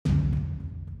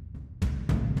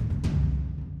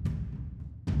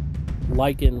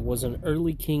Lycan was an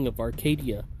early king of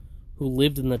Arcadia who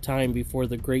lived in the time before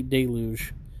the Great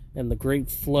Deluge and the Great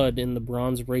Flood in the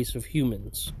bronze race of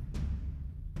humans.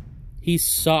 He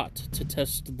sought to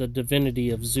test the divinity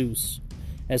of Zeus,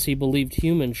 as he believed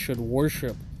humans should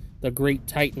worship the great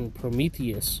titan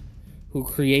Prometheus, who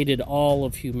created all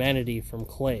of humanity from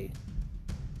clay.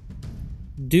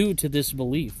 Due to this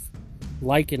belief,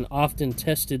 Lycan often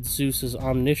tested Zeus's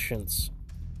omniscience.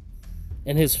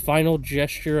 In his final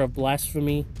gesture of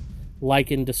blasphemy,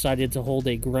 Lycan decided to hold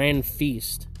a grand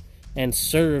feast and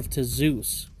serve to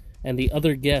Zeus and the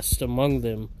other guests among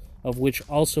them, of which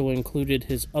also included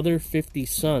his other 50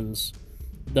 sons,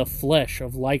 the flesh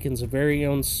of Lycan's very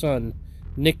own son,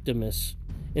 Nyctimus,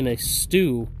 in a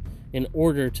stew in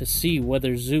order to see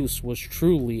whether Zeus was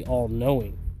truly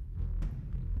all-knowing.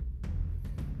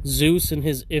 Zeus, in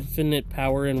his infinite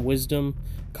power and wisdom,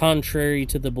 contrary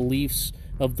to the beliefs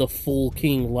of the fool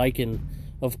King Lycan,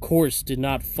 of course did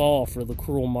not fall for the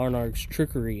cruel monarch's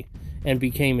trickery and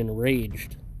became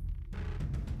enraged.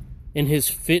 In his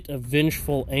fit of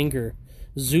vengeful anger,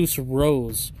 Zeus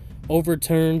rose,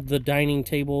 overturned the dining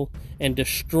table, and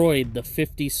destroyed the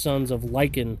 50 sons of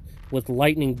Lycan with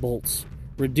lightning bolts,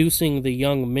 reducing the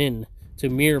young men to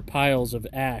mere piles of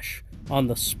ash on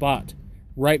the spot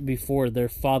right before their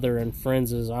father and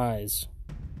friends' eyes.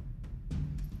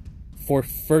 For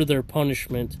further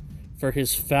punishment for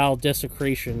his foul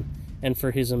desecration and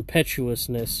for his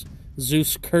impetuousness,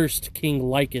 Zeus cursed King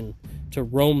Lycan to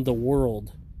roam the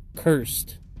world,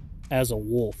 cursed as a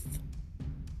wolf.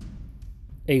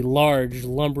 A large,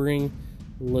 lumbering,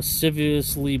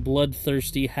 lasciviously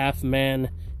bloodthirsty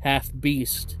half-man,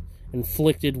 half-beast,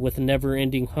 inflicted with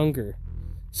never-ending hunger,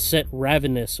 set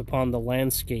ravenous upon the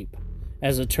landscape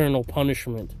as eternal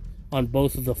punishment on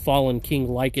both the fallen King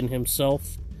Lycan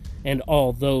himself and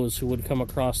all those who would come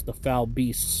across the foul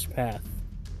beast's path.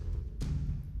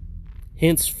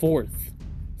 Henceforth,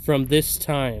 from this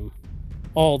time,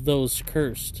 all those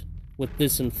cursed with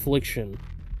this infliction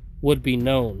would be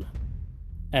known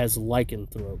as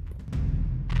lycanthrope.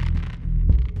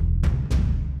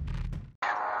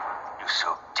 You're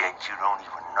so dead you don't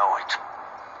even know it.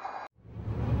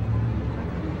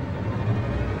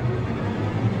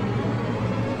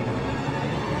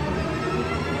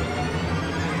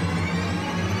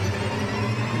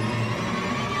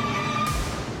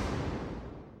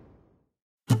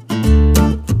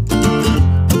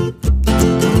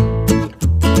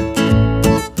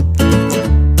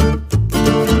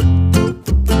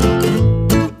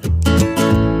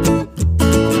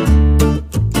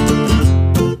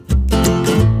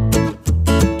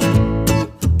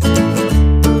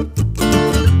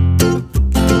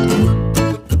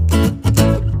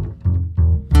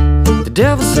 The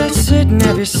devil said, sit and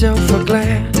have yourself a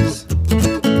glass.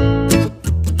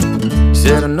 He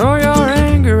said, I know you're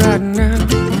angry right now,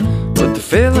 but the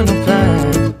feeling will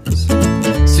pass.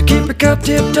 So keep your cup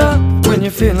tipped up when you're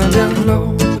feeling down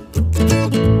low.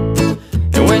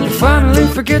 And when you finally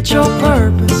forget your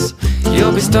purpose,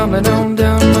 you'll be stumbling on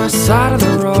down my side of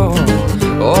the road.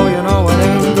 Oh, you know it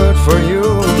ain't good for you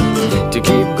to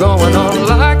keep going on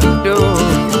like you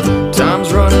do.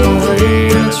 Time's running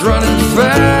away and it's running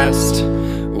fast.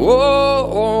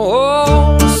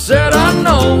 Whoa, said I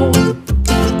know.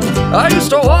 I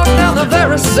used to walk down the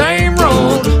very same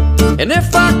road, and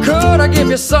if I could, I'd give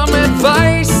you some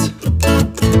advice.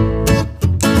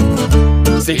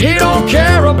 See, he don't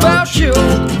care about you,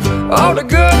 all the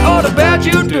good or the bad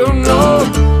you do know.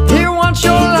 He wants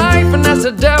your life, and that's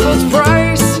the devil's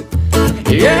price.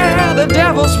 Yeah, the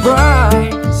devil's price.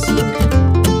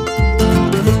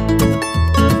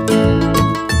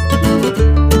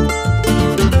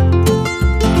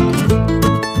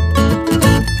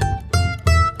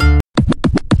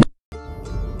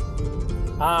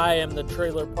 I am the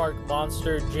trailer park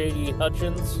monster J.D.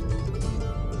 Hutchins,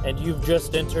 and you've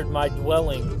just entered my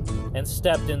dwelling and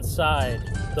stepped inside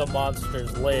the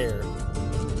monster's lair.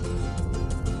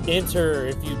 Enter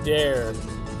if you dare,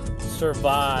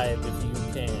 survive if you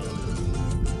can.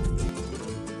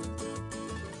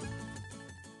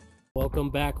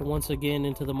 Welcome back once again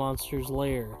into the monster's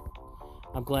lair.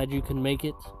 I'm glad you can make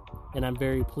it, and I'm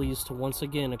very pleased to once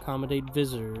again accommodate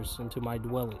visitors into my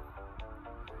dwelling.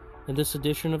 In this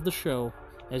edition of the show,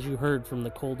 as you heard from the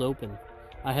cold open,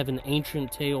 I have an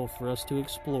ancient tale for us to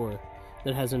explore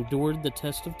that has endured the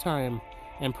test of time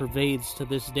and pervades to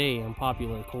this day in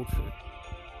popular culture.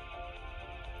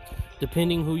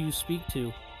 Depending who you speak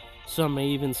to, some may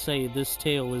even say this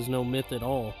tale is no myth at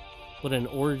all, but an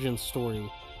origin story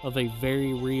of a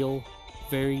very real,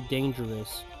 very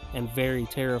dangerous, and very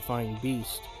terrifying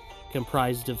beast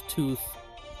comprised of tooth,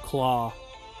 claw,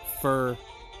 fur,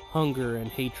 hunger, and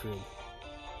hatred.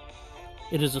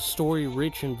 It is a story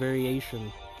rich in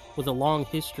variation, with a long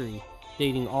history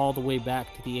dating all the way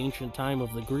back to the ancient time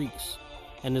of the Greeks,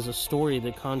 and is a story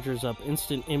that conjures up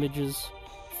instant images,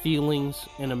 feelings,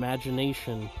 and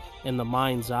imagination in the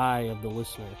mind's eye of the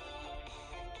listener.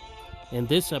 In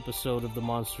this episode of The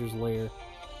Monster's Lair,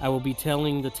 I will be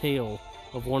telling the tale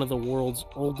of one of the world's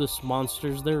oldest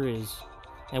monsters there is,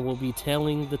 and will be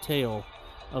telling the tale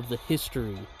of the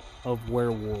history of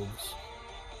werewolves.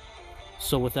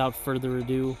 So without further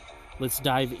ado, let's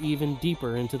dive even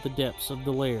deeper into the depths of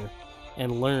the lair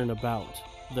and learn about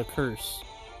the curse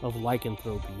of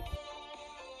lycanthropy.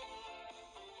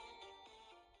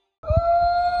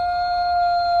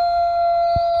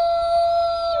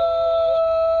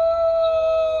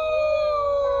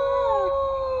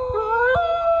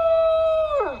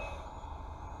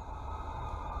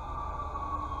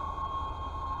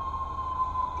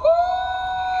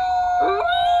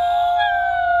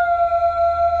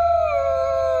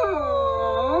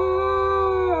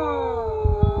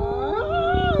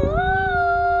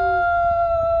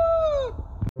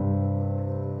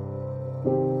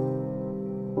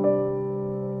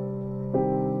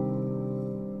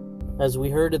 As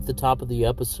we heard at the top of the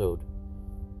episode,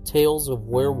 tales of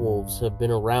werewolves have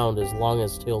been around as long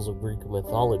as tales of Greek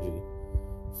mythology,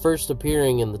 first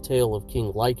appearing in the tale of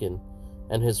King Lycan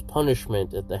and his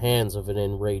punishment at the hands of an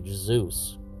enraged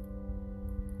Zeus.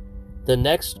 The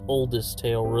next oldest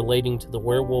tale relating to the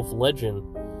werewolf legend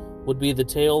would be the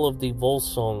tale of the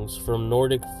Volsungs from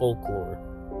Nordic folklore.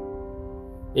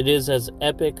 It is as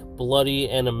epic, bloody,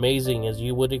 and amazing as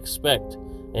you would expect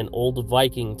an old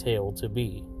Viking tale to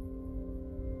be.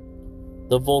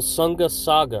 The Volsunga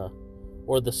Saga,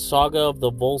 or the Saga of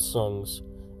the Volsungs,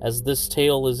 as this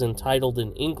tale is entitled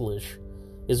in English,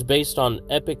 is based on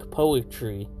epic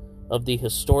poetry of the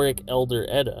historic Elder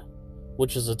Edda,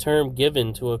 which is a term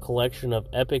given to a collection of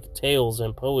epic tales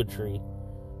and poetry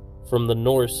from the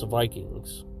Norse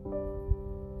Vikings.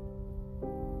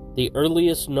 The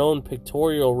earliest known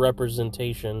pictorial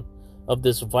representation of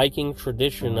this Viking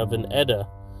tradition of an Edda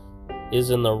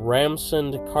is in the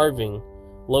Ramsund carving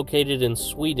located in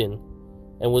Sweden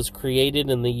and was created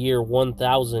in the year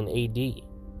 1000 AD.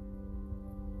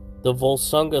 The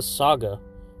Volsunga Saga,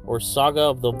 or Saga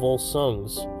of the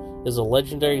Volsungs, is a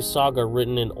legendary saga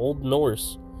written in Old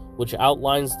Norse which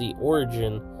outlines the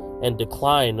origin and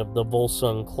decline of the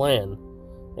Volsung clan,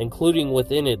 including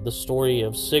within it the story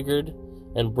of Sigurd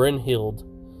and Brynhild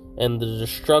and the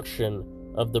destruction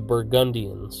of the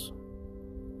Burgundians.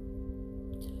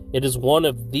 It is one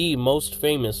of the most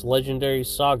famous legendary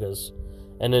sagas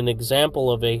and an example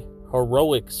of a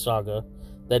heroic saga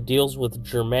that deals with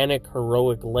Germanic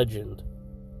heroic legend.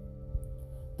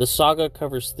 The saga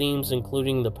covers themes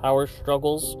including the power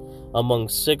struggles among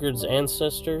Sigurd's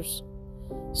ancestors,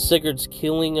 Sigurd's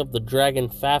killing of the dragon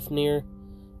Fafnir,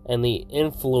 and the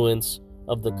influence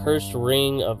of the cursed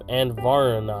ring of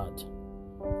Andvaranat.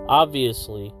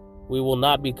 Obviously, we will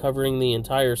not be covering the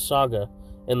entire saga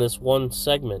in this one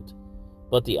segment,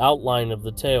 but the outline of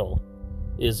the tale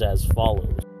is as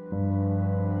follows.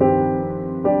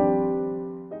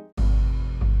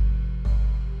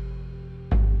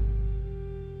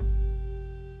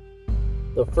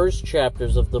 The first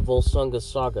chapters of the Volsunga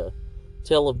Saga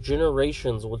tell of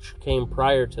generations which came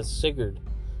prior to Sigurd,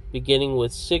 beginning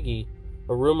with Siggi,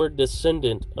 a rumored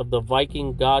descendant of the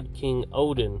Viking god King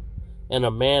Odin, and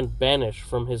a man banished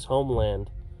from his homeland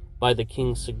by the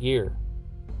King Siggeir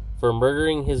for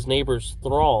murdering his neighbor's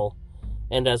thrall,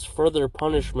 and as further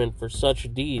punishment for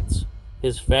such deeds,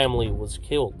 his family was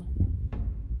killed.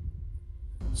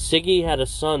 Siggi had a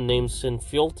son named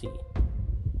Sinfjotli.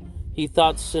 He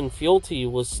thought Sinfjotli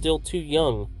was still too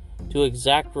young to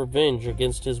exact revenge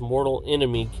against his mortal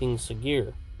enemy King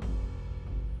Siggeir.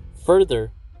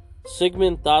 Further,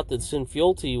 Sigmund thought that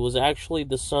Sinfjotli was actually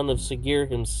the son of Siggeir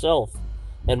himself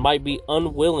and might be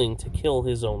unwilling to kill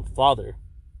his own father.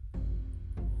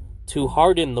 To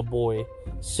harden the boy,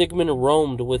 Sigmund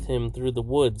roamed with him through the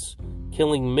woods,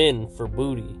 killing men for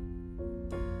booty.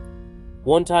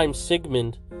 One time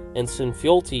Sigmund and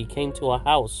Sinfjotli came to a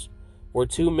house where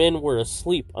two men were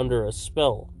asleep under a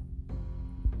spell.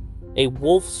 A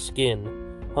wolf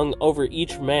skin hung over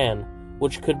each man,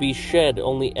 which could be shed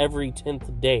only every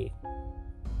 10th day.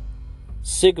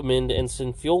 Sigmund and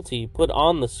Sinfjotli put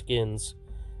on the skins,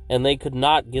 and they could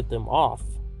not get them off.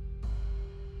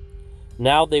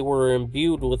 Now they were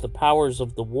imbued with the powers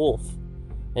of the wolf,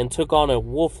 and took on a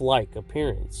wolf-like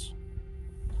appearance.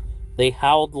 They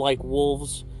howled like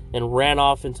wolves and ran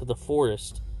off into the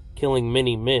forest, killing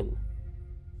many men.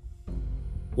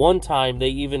 One time they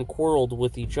even quarreled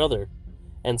with each other,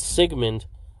 and Sigmund,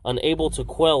 unable to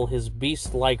quell his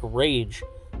beast-like rage,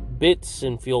 bit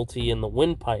Sinfioti in the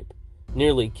windpipe,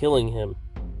 nearly killing him.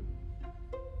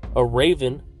 A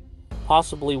raven,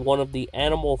 possibly one of the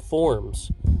animal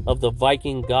forms of the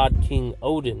Viking god King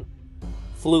Odin,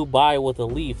 flew by with a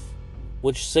leaf,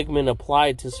 which Sigmund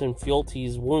applied to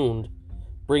Sinfiotti's wound,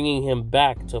 bringing him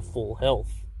back to full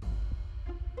health.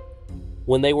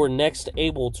 When they were next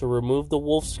able to remove the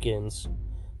wolfskins,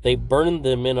 they burned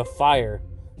them in a fire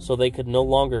so they could no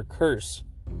longer curse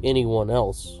anyone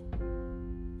else.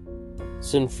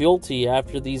 Sinfiotti,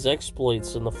 after these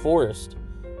exploits in the forest,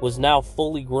 was now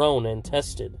fully grown and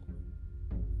tested.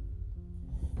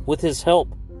 With his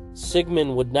help,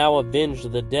 Sigmund would now avenge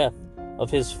the death of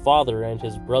his father and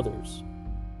his brothers.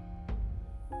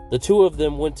 The two of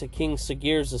them went to King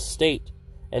Siggeir's estate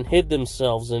and hid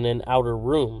themselves in an outer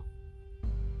room.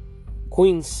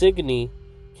 Queen Signy,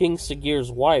 King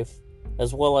Siggeir's wife,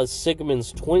 as well as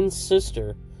Sigmund's twin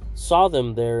sister, saw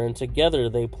them there, and together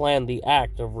they planned the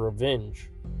act of revenge.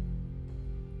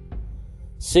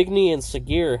 Signy and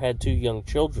Siggeir had 2 young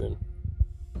children.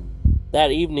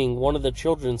 That evening, one of the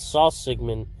children saw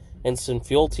Sigmund and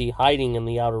Sinfiotti hiding in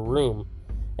the outer room,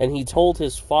 and he told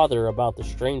his father about the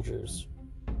strangers.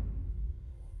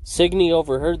 Signy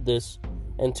overheard this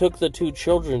and took the 2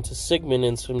 children to Sigmund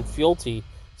and Sinfiotti,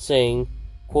 saying,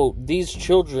 quote, "These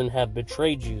children have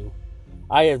betrayed you.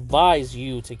 I advise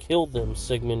you to kill them."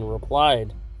 Sigmund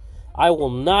replied, "I will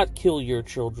not kill your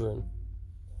children."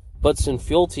 But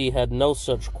Sinfiotti had no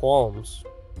such qualms.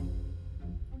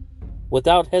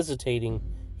 Without hesitating,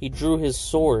 he drew his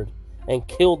sword and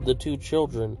killed the 2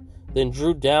 children, then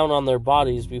drew down on their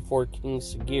bodies before King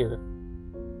Siggeir.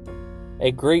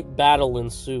 A great battle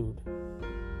ensued.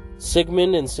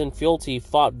 Sigmund and Sinfiotti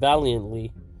fought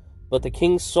valiantly, but the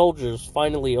king's soldiers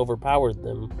finally overpowered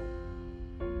them.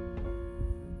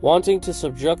 Wanting to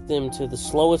subject them to the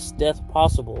slowest death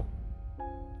possible,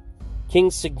 King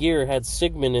Siggeir had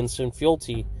Sigmund and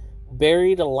Sinfiotti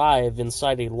buried alive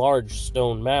inside a large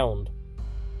stone mound.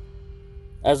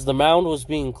 As the mound was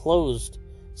being closed,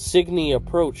 Signy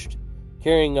approached,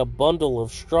 carrying a bundle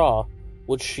of straw,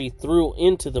 which she threw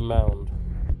into the mound.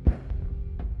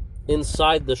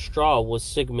 Inside the straw was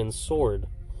Sigmund's sword,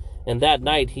 and that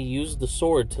night he used the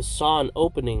sword to saw an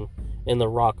opening in the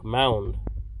rock mound.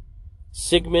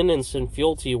 Sigmund and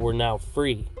Sinfiotti were now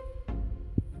free.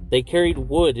 They carried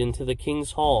wood into the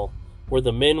king's hall, where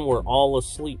the men were all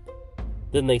asleep.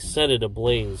 Then they set it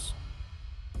ablaze.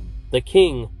 The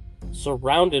king,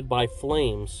 surrounded by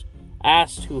flames,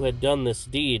 asked who had done this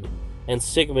deed, and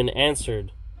Sigmund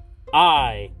answered,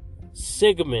 "I,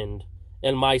 Sigmund,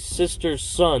 and my sister's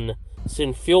son,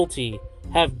 Sinfiotti,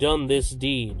 have done this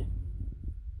deed.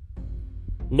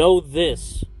 Know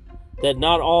this, that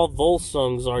not all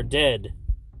Volsungs are dead."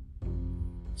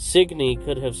 Signy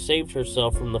could have saved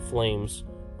herself from the flames,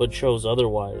 but chose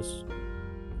otherwise.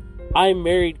 "I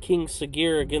married King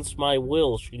Siggeir against my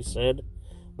will," she said,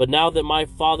 "but now that my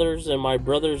father's and my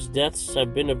brother's deaths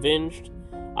have been avenged,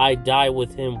 I die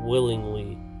with him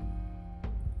willingly."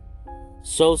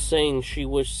 So saying, she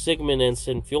wished Sigmund and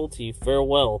Sinfiotti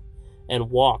farewell and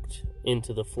walked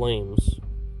into the flames.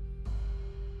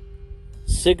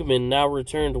 Sigmund now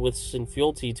returned with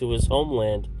Sinfiotti to his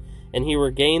homeland, and he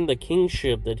regained the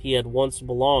kingship that he had once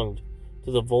belonged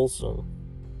to the Volsung.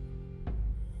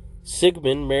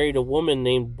 Sigmund married a woman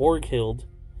named Borghild,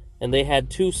 and they had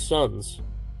 2 sons,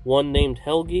 one named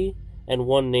Helgi and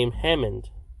one named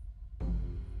Hammond.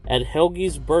 At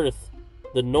Helgi's birth,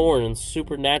 the Norns,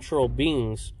 supernatural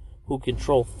beings who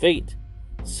control fate,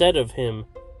 said of him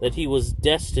that he was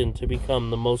destined to become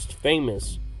the most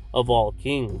famous of all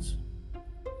kings.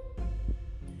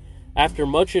 After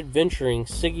much adventuring,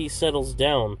 Siggy settles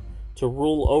down to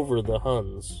rule over the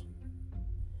Huns.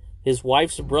 His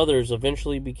wife's brothers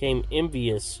eventually became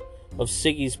envious of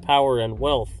Siggy's power and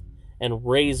wealth and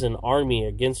raise an army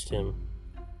against him.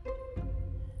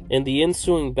 In the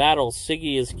ensuing battle,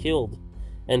 Siggy is killed,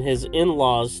 and his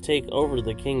in-laws take over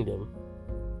the kingdom.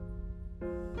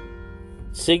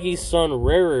 Siggy's son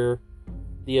Rerir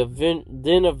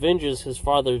then avenges his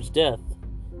father's death,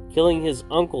 killing his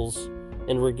uncles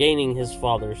and regaining his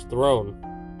father's throne.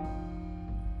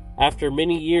 After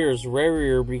many years,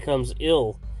 Rerir becomes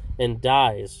ill and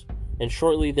dies, and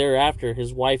shortly thereafter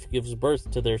his wife gives birth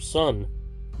to their son,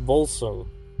 Volsung.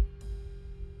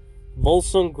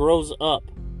 Volsung grows up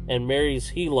and marries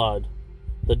Helod,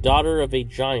 the daughter of a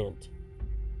giant.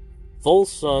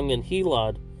 Volsung and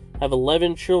Helod have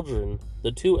 11 children,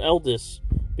 the 2 eldest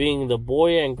being the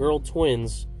boy and girl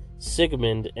twins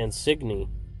Sigmund and Signy.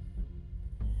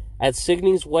 At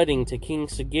Signy's wedding to King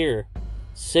Siggeir,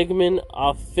 Sigmund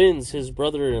offends his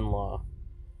brother-in-law.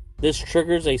 This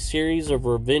triggers a series of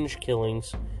revenge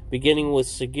killings, beginning with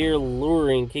Siggeir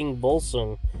luring King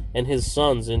Volsung and his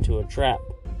sons into a trap.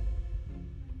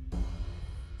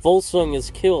 Volsung is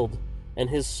killed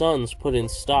and his sons put in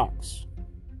stocks.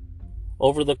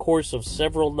 Over the course of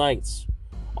several nights,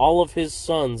 all of his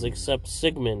sons except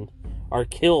Sigmund are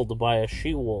killed by a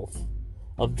she-wolf,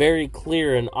 a very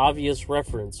clear and obvious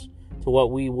reference to what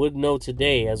we would know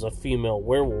today as a female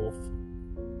werewolf.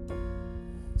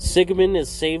 Sigmund is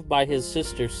saved by his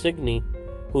sister Signy,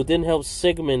 who then helps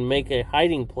Sigmund make a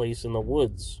hiding place in the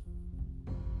woods.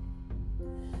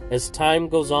 As time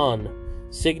goes on,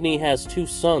 Signy has 2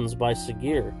 sons by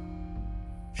Siggeir.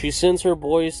 She sends her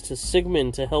boys to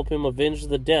Sigmund to help him avenge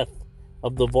the death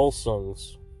of the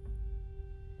Volsungs.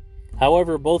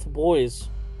 However, both boys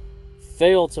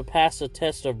fail to pass a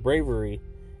test of bravery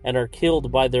and are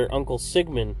killed by their uncle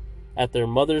Sigmund at their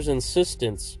mother's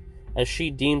insistence, as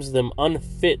she deems them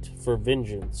unfit for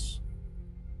vengeance.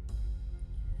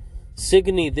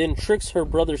 Signy then tricks her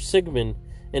brother Sigmund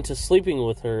into sleeping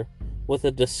with her with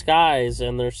a disguise,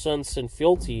 and their son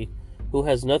Sinfjotli, who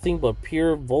has nothing but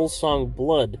pure Volsung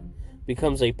blood,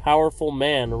 becomes a powerful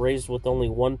man raised with only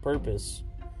one purpose: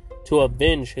 to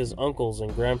avenge his uncles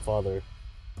and grandfather.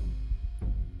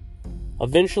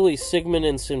 Eventually, Sigmund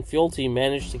and Sinfjotli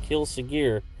manage to kill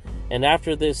Siggeir, and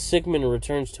after this, Sigmund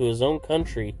returns to his own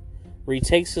country,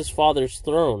 retakes his father's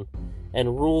throne,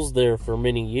 and rules there for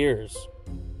many years.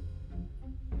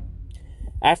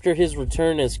 After his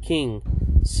return as king,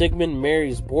 Sigmund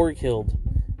marries Borghild,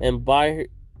 and by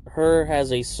her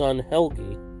has a son,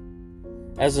 Helgi.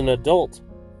 As an adult,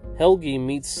 Helgi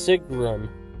meets Sigrun,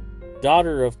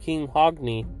 daughter of King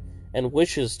Hogni, and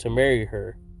wishes to marry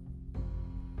her.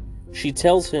 She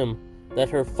tells him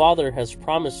that her father has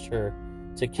promised her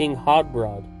to King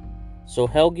Hodbrod, so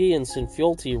Helgi and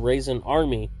Sinfjotli raise an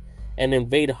army and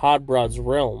invade Hodbrod's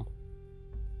realm.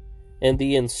 In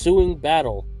the ensuing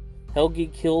battle, Helgi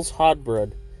kills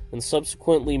Hodbrod and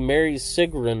subsequently marries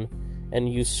Sigrun and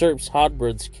usurps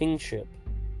Hodbrod's kingship.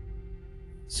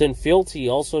 Sinfjotli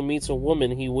also meets a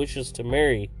woman he wishes to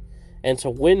marry, and to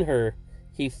win her,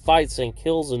 he fights and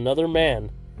kills another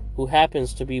man who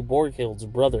happens to be Borghild's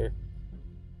brother.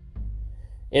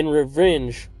 In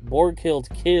revenge, Borghild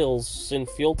kills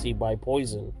Sinfjotli by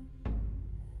poison.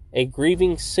 A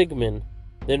grieving Sigmund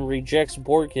then rejects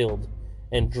Borghild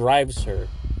and drives her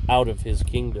out of his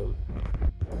kingdom.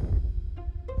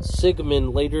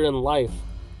 Sigmund, later in life,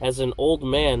 as an old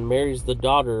man, marries the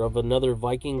daughter of another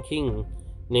Viking king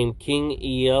named King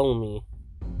Eylmi.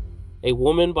 A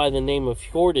woman by the name of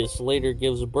Hjordis later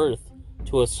gives birth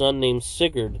to a son named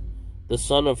Sigurd, the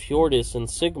son of Hjordis and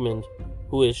Sigmund,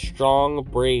 who is strong,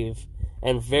 brave,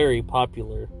 and very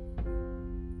popular.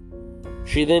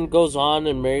 She then goes on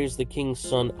and marries the king's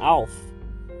son Alf,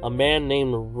 a man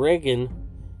named Regin,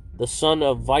 the son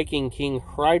of Viking King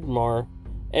Hreidmar,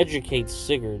 educates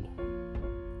Sigurd.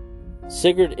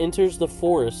 Sigurd enters the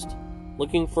forest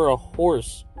looking for a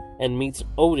horse and meets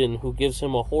Odin, who gives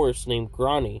him a horse named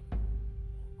Grani,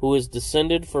 who is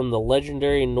descended from the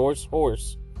legendary Norse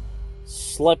horse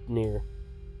Sleipnir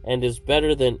and is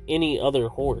better than any other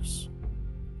horse.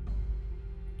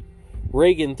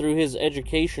 Regin, through his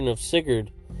education of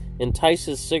Sigurd,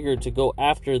 entices Sigurd to go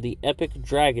after the epic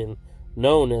dragon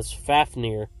known as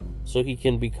Fafnir so he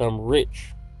can become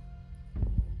rich.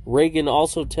 Regin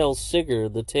also tells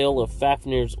Sigurd the tale of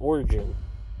Fafnir's origin.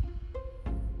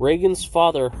 Regin's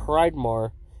father,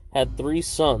 Hreidmar, had 3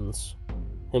 sons: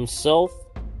 himself,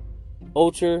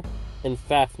 Otr, and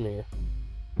Fafnir.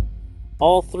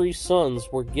 All 3 sons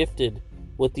were gifted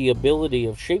with the ability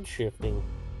of shapeshifting.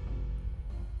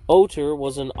 Otr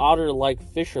was an otter-like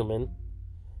fisherman,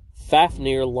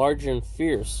 Fafnir large and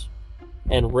fierce,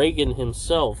 and Regin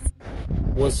himself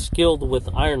was skilled with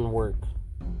ironwork.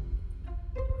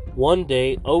 One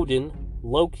day, Odin,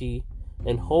 Loki,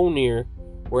 and Honir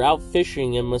were out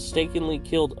fishing and mistakenly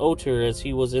killed Otr as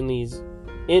he was in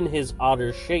his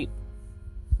otter shape.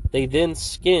 They then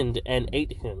skinned and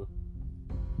ate him.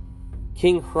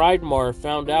 King Hreidmar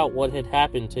found out what had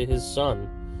happened to his son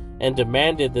and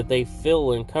demanded that they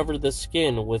fill and cover the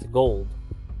skin with gold.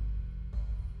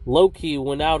 Loki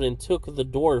went out and took the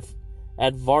dwarf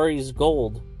Advari's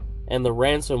gold, and the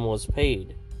ransom was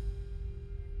paid.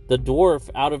 The dwarf,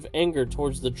 out of anger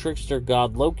towards the trickster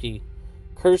god Loki,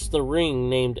 cursed the ring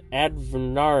named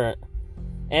Andvaranat,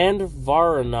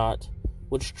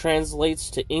 which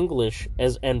translates to English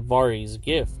as Andvari's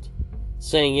gift,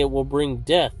 saying it will bring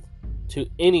death to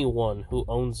anyone who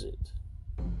owns it.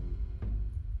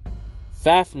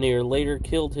 Fafnir later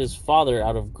killed his father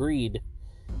out of greed,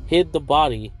 hid the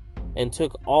body, and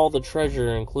took all the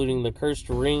treasure, including the cursed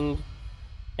ring,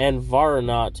 and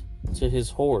Varanat to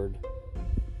his horde.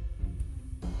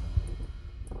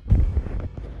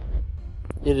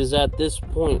 It is at this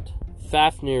point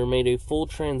Fafnir made a full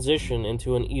transition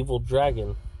into an evil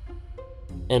dragon,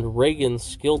 and Regan,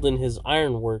 skilled in his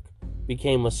ironwork,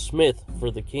 became a smith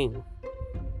for the king.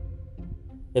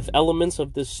 If elements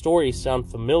of this story sound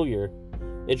familiar,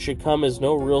 it should come as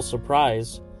no real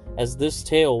surprise, as this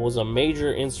tale was a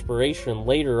major inspiration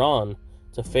later on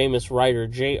to famous writer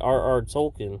J.R.R.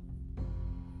 Tolkien.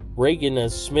 Regan,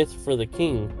 as smith for the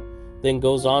king, then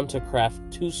goes on to craft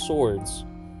 2 swords,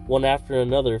 one after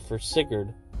another for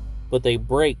Sigurd, but they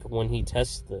break when he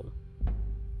tests them.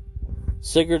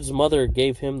 Sigurd's mother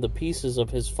gave him the pieces of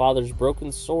his father's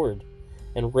broken sword,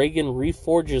 and Regan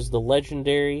reforges the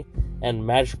legendary and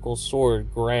magical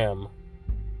sword Gram.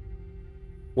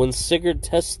 When Sigurd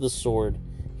tests the sword,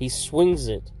 he swings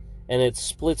it, and it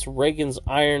splits Regan's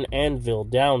iron anvil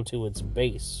down to its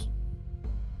base.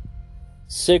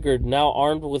 Sigurd, now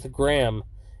armed with Gram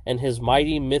and his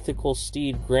mighty mythical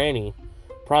steed Grani,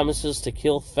 promises to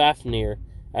kill Fafnir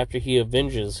after he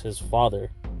avenges his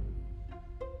father.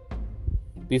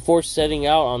 Before setting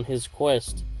out on his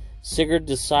quest, Sigurd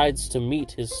decides to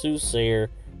meet his soothsayer,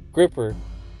 Gripper,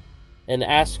 and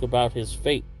ask about his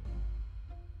fate.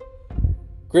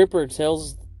 Gripper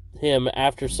tells him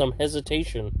after some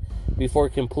hesitation, before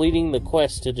completing the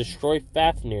quest to destroy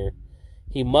Fafnir,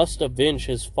 he must avenge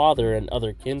his father and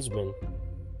other kinsmen.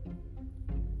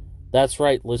 That's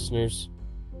right, listeners.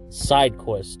 Side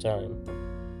quest time.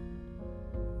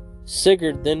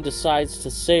 Sigurd then decides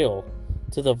to sail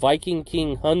to the Viking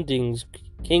king Hunding's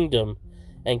kingdom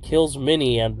and kills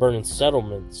many and burns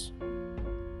settlements.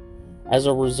 As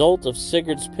a result of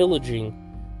Sigurd's pillaging,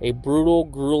 a brutal,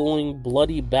 grueling,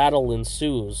 bloody battle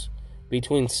ensues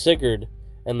between Sigurd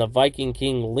and the Viking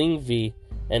king Lingvi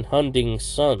and Hunding's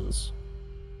sons.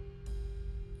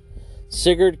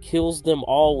 Sigurd kills them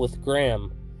all with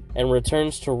Gram and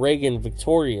returns to Regan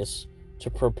victorious to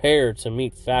prepare to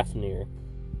meet Fafnir.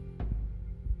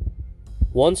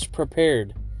 Once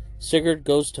prepared, Sigurd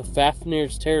goes to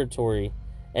Fafnir's territory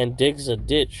and digs a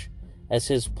ditch, as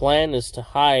his plan is to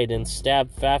hide and stab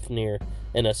Fafnir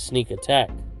in a sneak attack.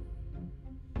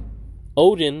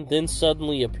 Odin then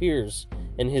suddenly appears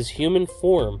in his human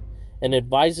form and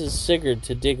advises Sigurd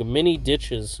to dig many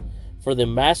ditches, for the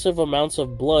massive amounts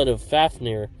of blood of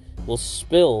Fafnir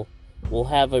will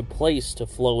have a place to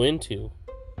flow into.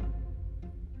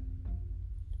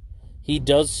 He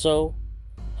does so,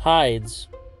 hides,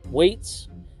 waits,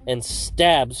 and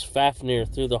stabs Fafnir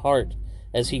through the heart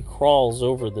as he crawls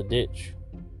over the ditch.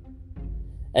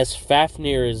 As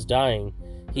Fafnir is dying,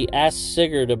 he asks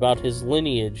Sigurd about his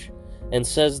lineage and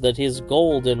says that his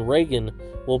gold and Regan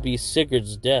will be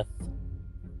Sigurd's death.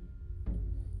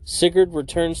 Sigurd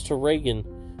returns to Regan,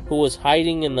 who was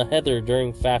hiding in the heather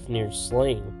during Fafnir's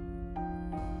slaying.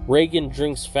 Regan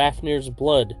drinks Fafnir's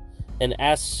blood and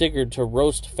asks Sigurd to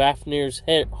roast Fafnir's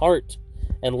heart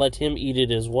and let him eat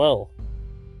it as well.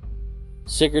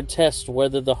 Sigurd tests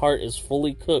whether the heart is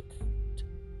fully cooked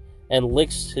and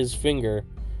licks his finger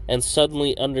and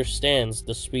suddenly understands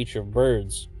the speech of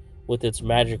birds with its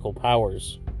magical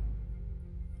powers.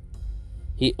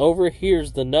 He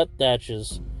overhears the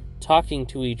Nuthatches talking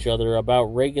to each other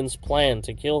about Regan's plan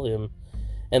to kill him,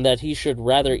 and that he should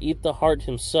rather eat the heart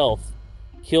himself,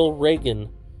 kill Regan,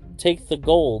 take the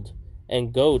gold,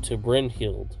 and go to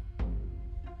Brynhild.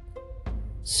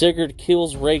 Sigurd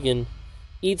kills Regan,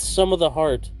 eats some of the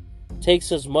heart,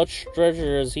 takes as much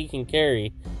treasure as he can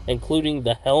carry, including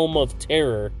the Helm of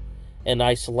Terror, an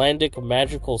Icelandic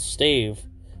magical stave,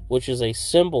 which is a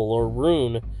symbol or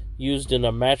rune used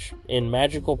in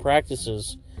magical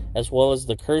practices, as well as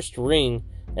the cursed ring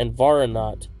and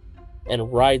Varanat,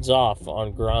 and rides off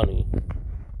on Grani.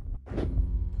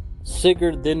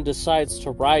 Sigurd then decides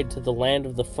to ride to the land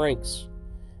of the Franks,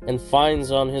 and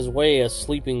finds on his way a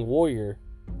sleeping warrior.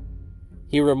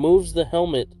 He removes the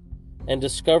helmet and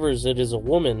discovers it is a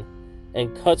woman,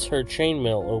 and cuts her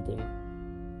chainmail open.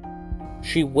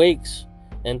 She wakes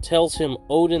and tells him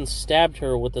Odin stabbed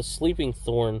her with a sleeping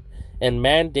thorn and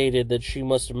mandated that she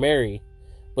must marry,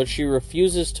 but she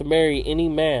refuses to marry any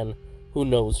man who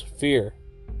knows fear.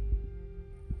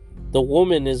 The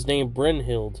woman is named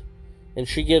Brynhild, and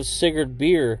she gives Sigurd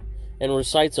beer and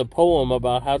recites a poem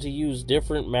about how to use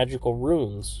different magical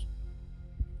runes.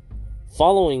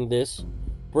 Following this,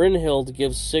 Brynhild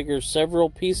gives Sigurd several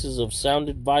pieces of sound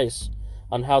advice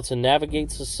on how to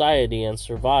navigate society and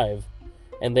survive,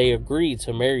 and they agree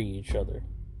to marry each other.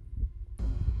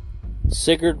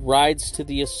 Sigurd rides to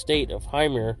the estate of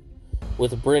Heimir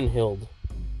with Brynhild.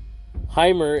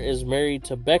 Heimir is married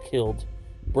to Beckhild,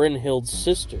 Brynhild's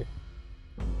sister.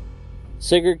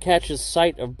 Sigurd catches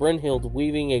sight of Brynhild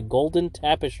weaving a golden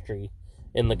tapestry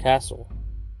in the castle.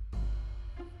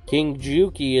 King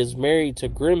Giuki is married to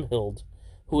Grimhild,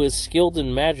 who is skilled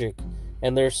in magic,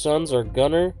 and their sons are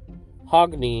Gunnar,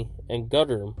 Hogni, and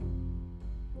Gudrun.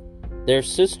 Their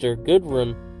sister,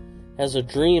 Gudrun, has a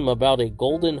dream about a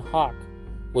golden hawk,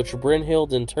 which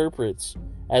Brynhild interprets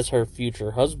as her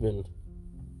future husband.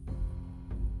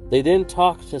 They then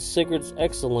talk to Sigurd's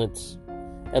excellence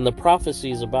and the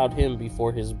prophecies about him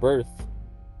before his birth.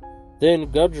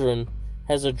 Then Gudrun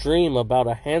has a dream about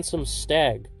a handsome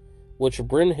stag, which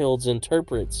Brynhild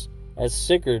interprets as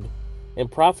Sigurd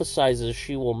and prophesies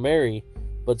she will marry,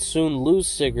 but soon lose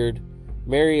Sigurd,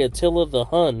 marry Attila the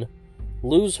Hun,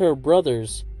 lose her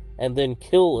brothers, and then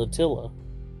kill Attila.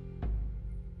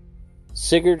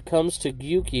 Sigurd comes to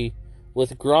Giuki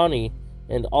with Grani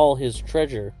and all his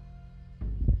treasure.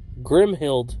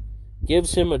 Grimhild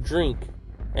gives him a drink,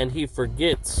 and he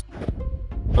forgets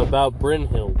about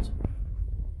Brynhild.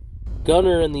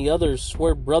 Gunnar and the others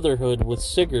swear brotherhood with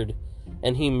Sigurd,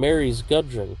 and he marries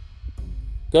Gudrun.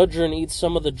 Gudrun eats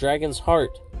some of the dragon's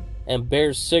heart and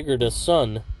bears Sigurd a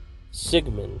son,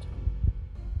 Sigmund.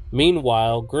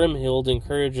 Meanwhile, Grimhild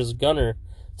encourages Gunnar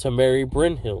to marry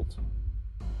Brynhild.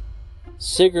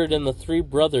 Sigurd and the three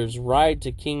brothers ride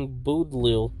to King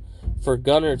Bodlil for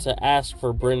Gunnar to ask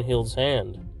for Brynhild's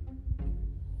hand.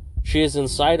 She is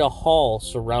inside a hall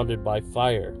surrounded by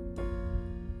fire.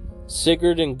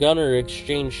 Sigurd and Gunnar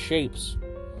exchange shapes,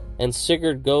 and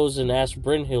Sigurd goes and asks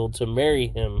Brynhild to marry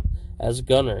him as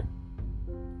Gunnar.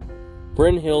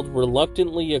 Brynhild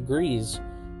reluctantly agrees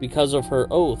because of her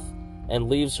oath and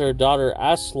leaves her daughter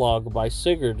Aslog by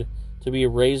Sigurd to be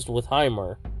raised with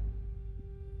Heimar.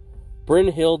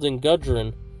 Brynhild and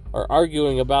Gudrun are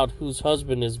arguing about whose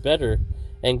husband is better,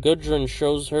 and Gudrun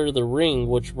shows her the ring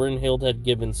which Brynhild had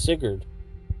given Sigurd.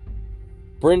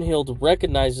 Brynhild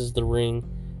recognizes the ring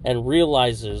and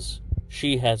realizes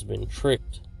she has been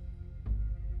tricked.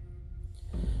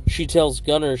 She tells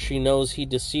Gunnar she knows he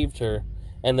deceived her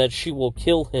and that she will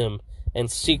kill him and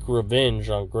seek revenge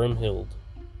on Grimhild.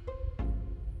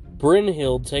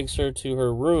 Brynhild takes her to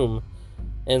her room,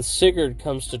 and Sigurd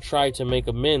comes to try to make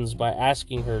amends by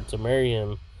asking her to marry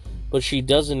him, but she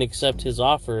doesn't accept his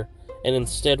offer and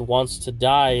instead wants to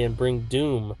die and bring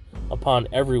doom upon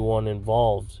everyone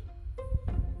involved.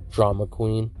 Drama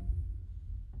queen.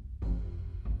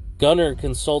 Gunnar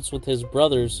consults with his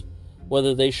brothers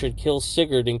whether they should kill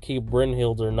Sigurd and keep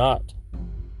Brynhild or not.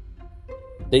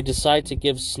 They decide to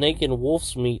give snake and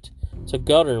wolf's meat to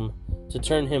Guttorm to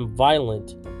turn him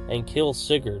violent and kill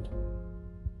Sigurd.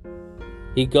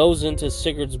 He goes into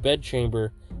Sigurd's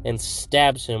bedchamber and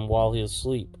stabs him while he is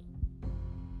asleep.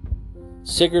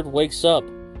 Sigurd wakes up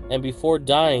and before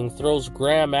dying throws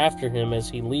Gram after him as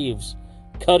he leaves,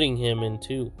 cutting him in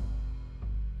two.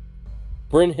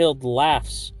 Brynhild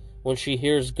laughs when she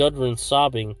hears Gudrun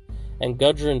sobbing, and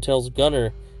Gudrun tells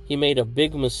Gunnar he made a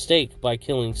big mistake by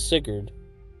killing Sigurd.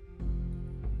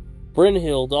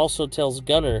 Brynhild also tells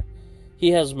Gunnar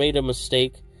he has made a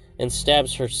mistake and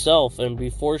stabs herself, and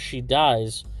before she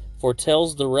dies,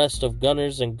 foretells the rest of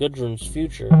Gunnar's and Gudrun's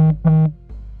future.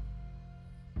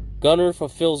 Gunnar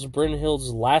fulfills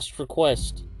Brynhild's last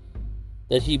request,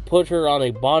 that he put her on a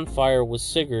bonfire with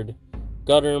Sigurd,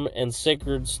 Guttorm, and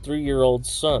Sigurd's 3-year-old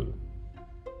son.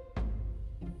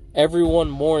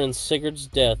 Everyone mourns Sigurd's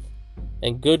death,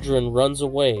 and Gudrun runs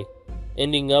away,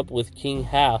 ending up with King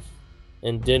Half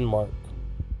in Denmark.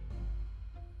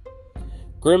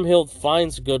 Grimhild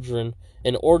finds Gudrun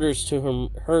and orders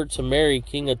her to marry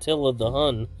King Attila the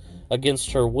Hun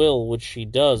against her will, which she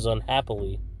does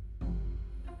unhappily.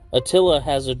 Attila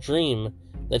has a dream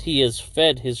that he has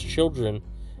fed his children,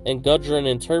 and Gudrun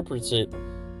interprets it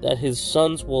that his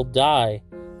sons will die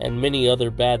and many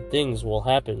other bad things will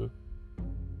happen.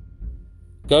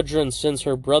 Gudrun sends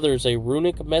her brothers a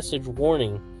runic message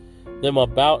warning them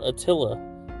about Attila,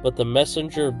 but the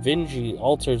messenger Vingi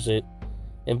alters it,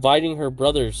 inviting her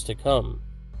brothers to come.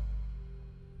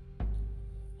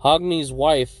 Hogni's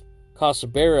wife,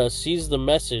 Kosbera, sees the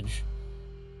message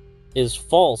is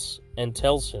false and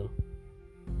tells him.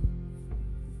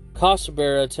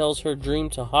 Kosbera tells her dream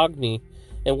to Hogni,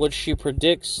 in which she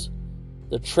predicts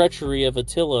the treachery of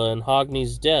Attila and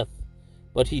Hogni's death,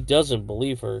 but he doesn't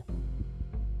believe her.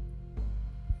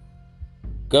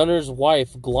 Gunnar's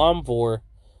wife, Glomvor,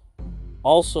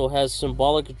 also has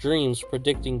symbolic dreams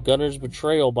predicting Gunnar's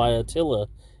betrayal by Attila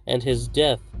and his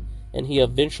death, and he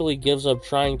eventually gives up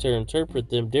trying to interpret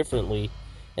them differently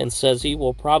and says he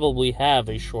will probably have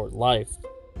a short life.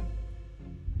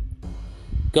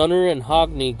 Gunnar and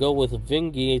Hogni go with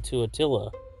Vingi to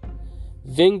Attila.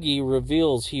 Vingi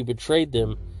reveals he betrayed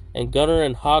them and Gunnar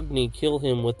and Hogni kill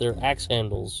him with their axe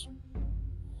handles.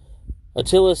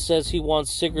 Attila says he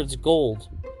wants Sigurd's gold,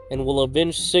 and will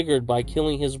avenge Sigurd by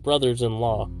killing his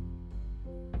brothers-in-law.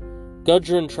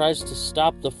 Gudrun tries to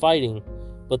stop the fighting,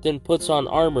 but then puts on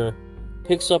armor,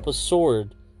 picks up a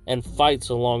sword, and fights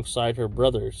alongside her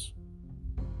brothers.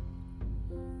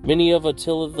 Many of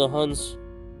Attila the Hun's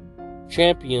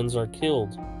champions are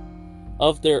killed.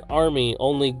 Of their army,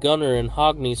 only Gunnar and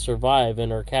Hogni survive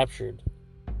and are captured.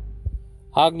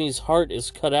 Hogni's heart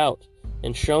is cut out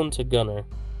and shown to Gunnar.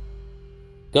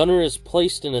 Gunnar is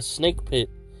placed in a snake pit,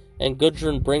 and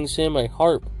Gudrun brings him a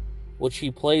harp, which he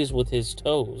plays with his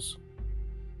toes.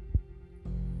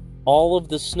 All of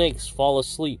the snakes fall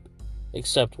asleep,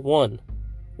 except one,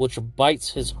 which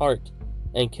bites his heart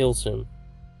and kills him.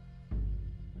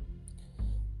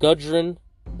 Gudrun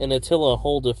and Attila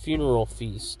hold a funeral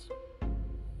feast.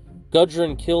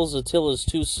 Gudrun kills Attila's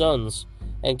 2 sons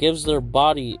and gives their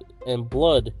body and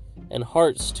blood and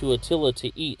hearts to Attila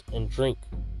to eat and drink.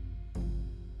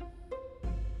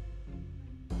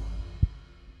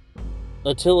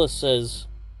 Attila says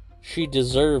she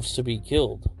deserves to be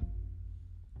killed.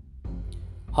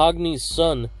 Hogni's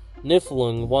son,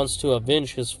 Niflung, wants to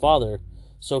avenge his father,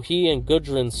 so he and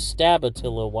Gudrun stab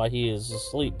Attila while he is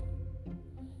asleep.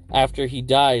 After he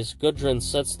dies, Gudrun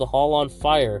sets the hall on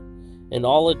fire, and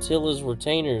all Attila's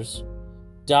retainers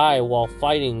die while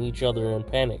fighting each other in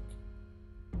panic.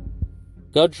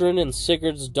 Gudrun and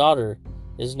Sigurd's daughter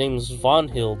is named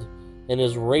Svanhild and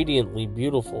is radiantly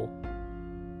beautiful.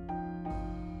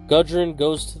 Gudrun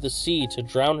goes to the sea to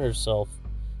drown herself,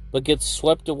 but gets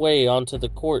swept away onto the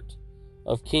court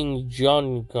of King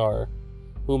Jongar,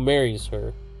 who marries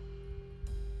her.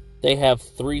 They have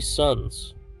 3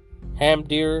 sons,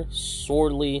 Hamdir,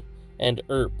 Sorli, and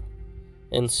Erp,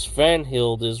 and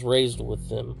Svanhild is raised with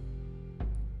them.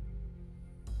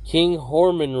 King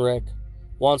Hormenrek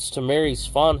wants to marry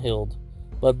Svanhild,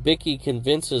 but Biki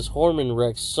convinces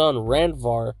Hormenrek's son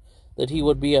Randvar that he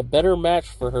would be a better match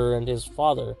for her and his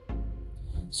father.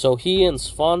 So he and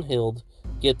Svanhild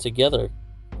get together.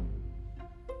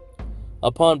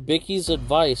 Upon Biki's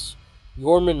advice,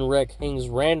 Jormunrek hangs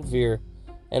Randvir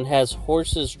and has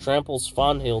horses trample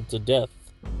Svanhild to death.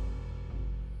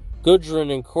 Gudrun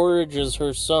encourages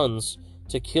her sons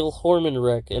to kill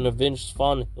Hormenrek and avenge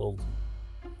Svanhild.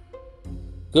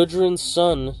 Gudrun's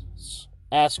sons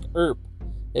ask Erp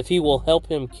if he will help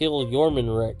him kill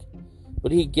Jormunrek,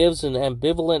 but he gives an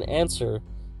ambivalent answer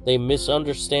they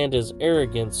misunderstand as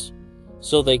arrogance,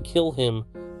 so they kill him,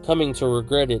 coming to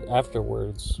regret it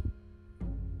afterwards.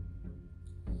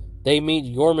 They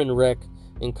meet Jormunrek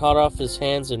and cut off his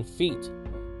hands and feet,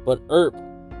 but Erp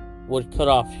would cut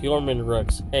off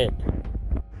Jormunrek's head.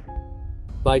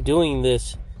 By doing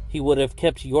this, he would have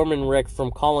kept Jormunrek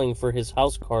from calling for his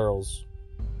housecarls.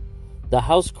 The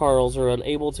housecarls are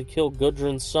unable to kill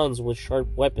Gudrun's sons with sharp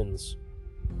weapons.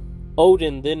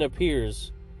 Odin then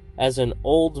appears as an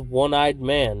old one-eyed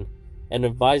man and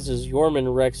advises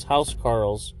Jormunrek's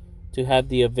housecarls to have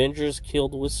the Avengers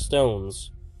killed with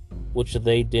stones, which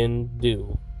they didn't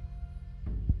do.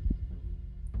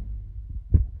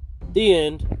 The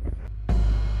end.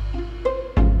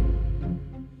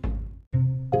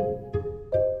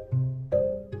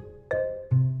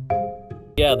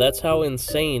 Yeah, that's how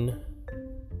insane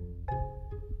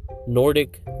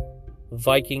Nordic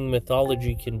Viking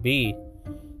mythology can be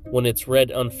when it's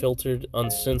read unfiltered,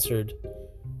 uncensored,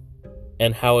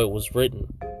 and how it was written.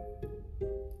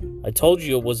 I told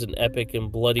you it was an epic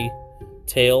and bloody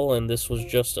tale, and this was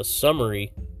just a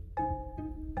summary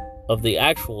of the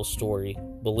actual story,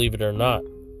 believe it or not.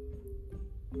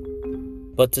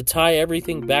 But to tie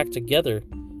everything back together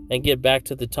and get back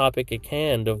to the topic at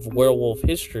hand of werewolf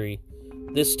history,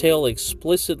 this tale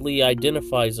explicitly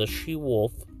identifies a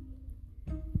she-wolf,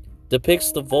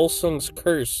 depicts the Volsung's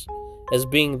curse as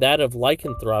being that of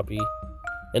lycanthropy,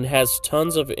 and has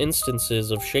tons of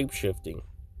instances of shapeshifting,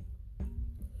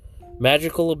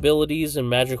 magical abilities, and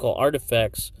magical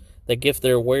artifacts that give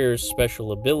their wearers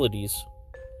special abilities.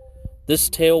 This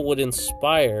tale would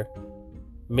inspire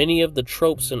many of the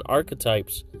tropes and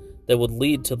archetypes that would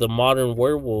lead to the modern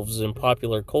werewolves in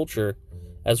popular culture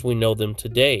as we know them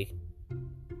today.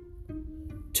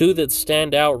 2 that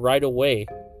stand out right away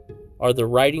are the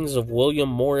writings of William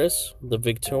Morris, the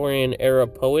Victorian-era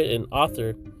poet and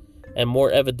author, and more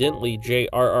evidently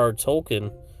J.R.R.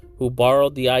 Tolkien, who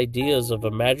borrowed the ideas of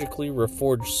a magically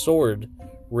reforged sword,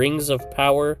 rings of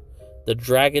power, the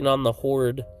dragon on the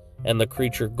horde, and the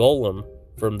creature golem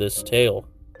from this tale.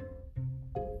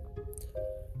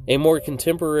 A more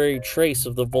contemporary trace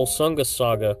of the Volsunga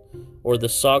saga, or the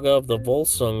Saga of the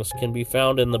Volsungs, can be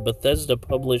found in the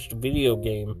Bethesda-published video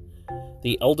game,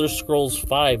 The Elder Scrolls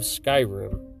V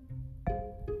Skyrim.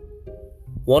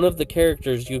 One of the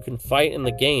characters you can fight in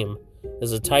the game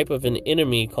is a type of an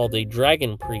enemy called a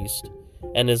Dragon Priest,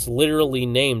 and is literally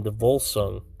named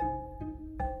Volsung.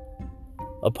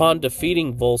 Upon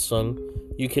defeating Volsung,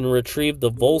 you can retrieve the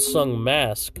Volsung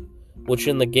Mask, which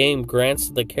in the game grants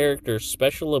the character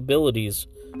special abilities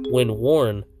when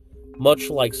worn, much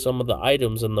like some of the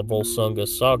items in the Volsunga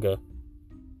saga.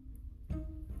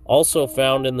 Also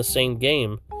found in the same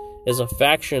game is a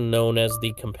faction known as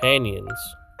the Companions.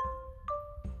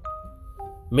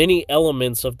 Many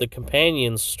elements of the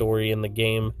Companions story in the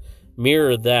game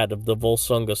mirror that of the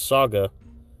Volsunga saga,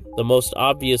 the most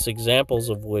obvious examples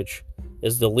of which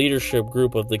is the leadership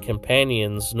group of the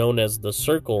Companions known as the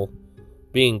Circle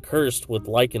being cursed with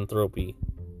lycanthropy.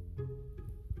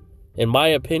 In my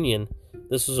opinion,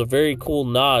 this is a very cool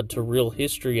nod to real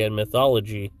history and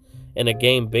mythology in a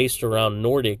game based around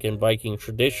Nordic and Viking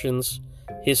traditions,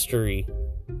 history,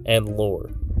 and lore.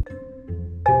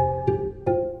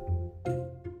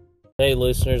 Hey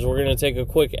listeners, we're going to take a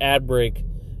quick ad break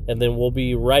and then we'll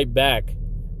be right back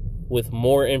with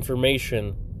more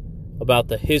information about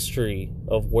the history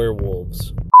of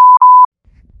werewolves.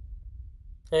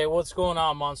 Hey, what's going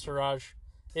on, Monsterage?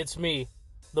 It's me,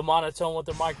 the monotone with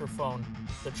the microphone,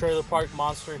 the trailer park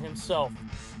monster himself,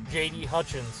 JD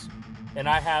Hutchins, and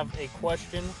I have a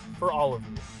question for all of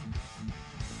you.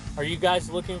 Are you guys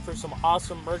looking for some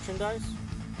awesome merchandise?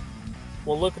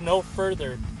 Well, look no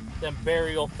further than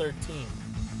Burial 13.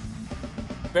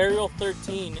 Burial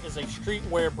 13 is a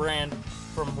streetwear brand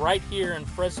from right here in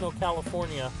Fresno,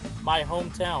 California, my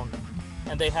hometown,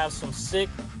 and they have some sick,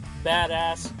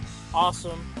 badass,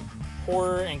 awesome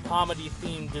horror and comedy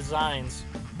themed designs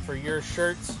for your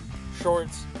shirts,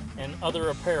 shorts, and other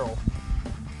apparel.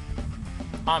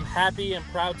 I'm happy and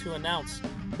proud to announce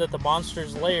that the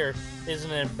Monsters Lair is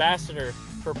an ambassador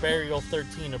for Burial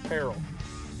 13 apparel.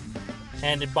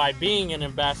 And by being an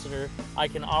ambassador, I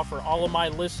can offer all of my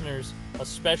listeners a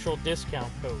special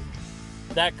discount code.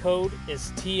 That code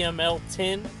is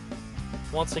TML10.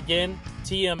 Once again,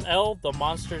 TML, the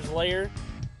Monsters Lair,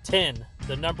 10,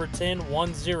 the number 10,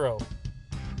 10.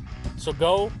 So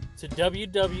go to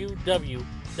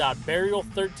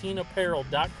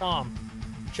www.burial13apparel.com.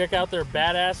 Check out their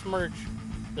badass merch,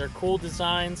 their cool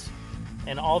designs,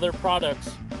 and all their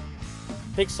products.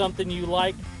 Pick something you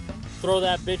like, throw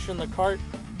that bitch in the cart,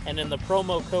 and in the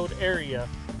promo code area,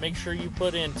 make sure you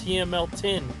put in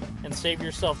TML10 and save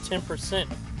yourself 10%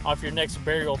 off your next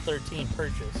Burial 13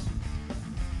 purchase.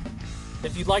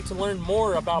 If you'd like to learn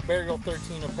more about Burial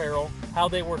 13 apparel, how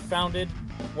they were founded,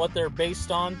 what they're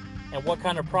based on, and what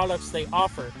kind of products they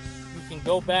offer, you can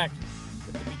go back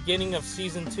at the beginning of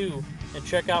Season 2 and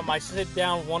check out my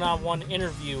sit-down one-on-one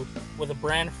interview with the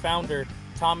brand founder,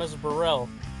 Thomas Burrell,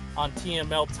 on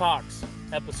TML Talks,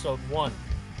 Episode 1.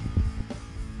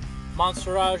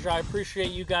 Monsterage, I appreciate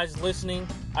you guys listening.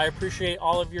 I appreciate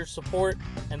all of your support,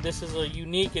 and this is a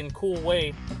unique and cool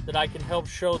way that I can help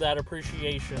show that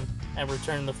appreciation and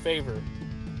return the favor.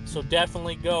 So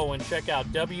definitely go and check out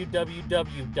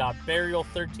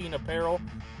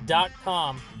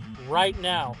www.burial13apparel.com right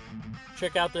now.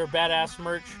 Check out their badass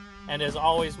merch, and as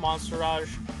always, Monsterage,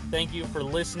 thank you for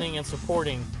listening and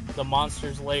supporting the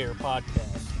Monsters Lair podcast.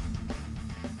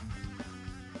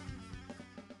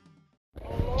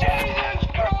 Jesus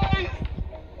Christ!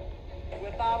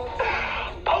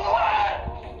 What?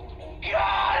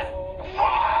 God!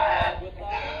 What?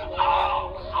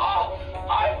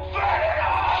 I'm burning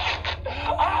up!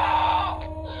 God!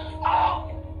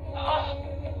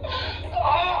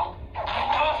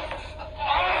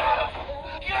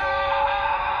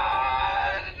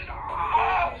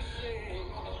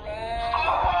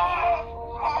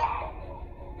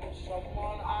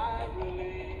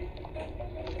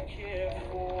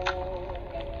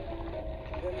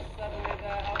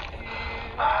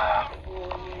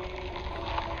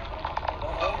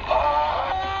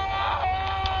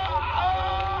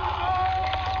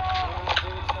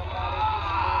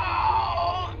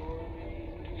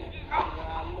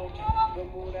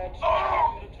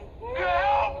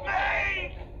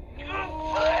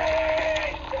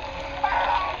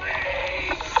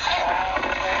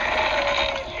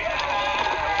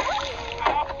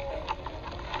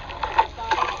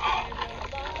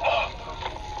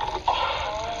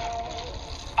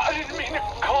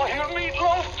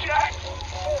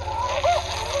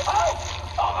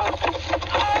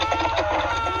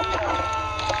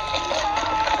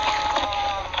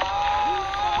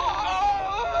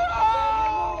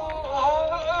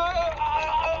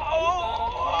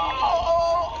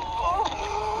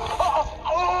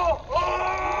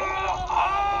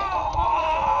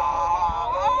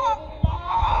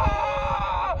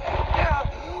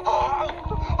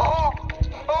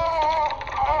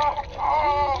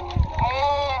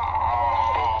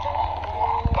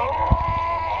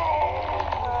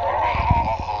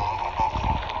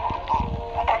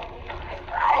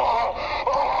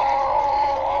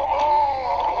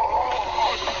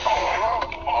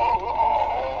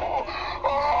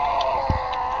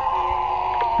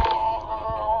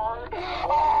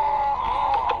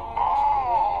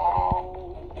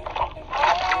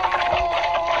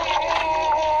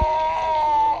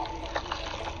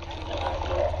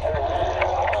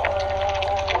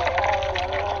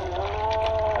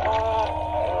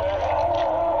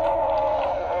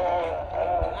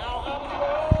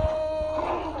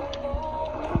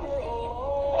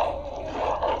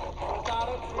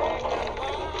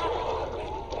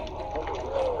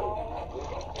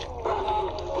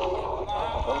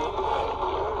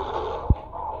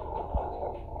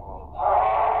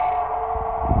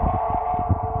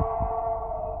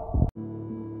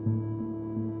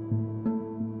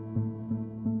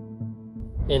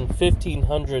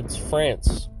 1500s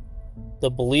France, the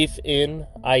belief in,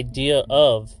 idea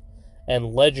of,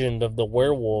 and legend of the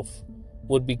werewolf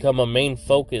would become a main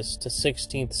focus to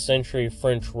 16th century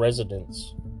French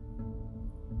residents.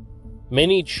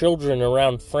 Many children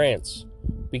around France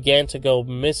began to go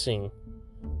missing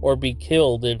or be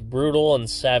killed in brutal and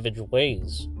savage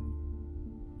ways.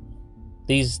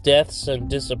 These deaths and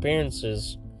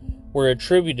disappearances were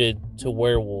attributed to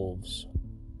werewolves.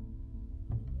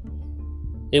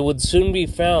 It would soon be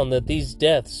found that these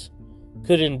deaths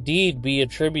could indeed be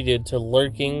attributed to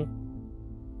lurking,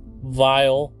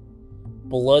 vile,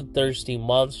 bloodthirsty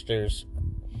monsters,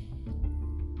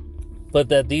 but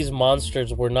that these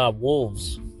monsters were not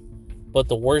wolves, but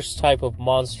the worst type of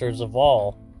monsters of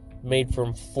all, made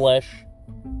from flesh,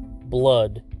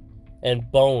 blood,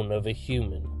 and bone of a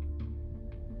human.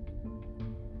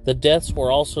 The deaths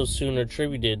were also soon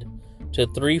attributed to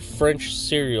 3 French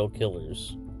serial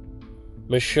killers: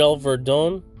 Michel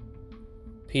Verdun,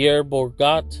 Pierre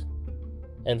Bourgat,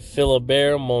 and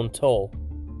Philibert Monteau.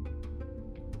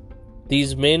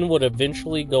 These men would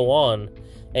eventually go on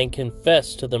and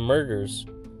confess to the murders,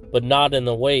 but not in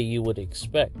the way you would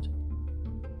expect.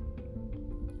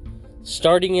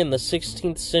 Starting in the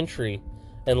 16th century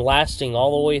and lasting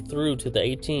all the way through to the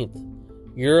 18th,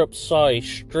 Europe saw a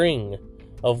string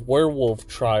of werewolf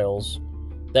trials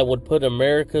that would put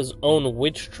America's own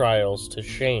witch trials to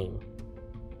shame.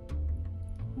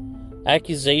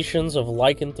 Accusations of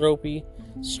lycanthropy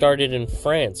started in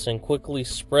France and quickly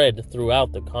spread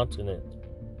throughout the continent.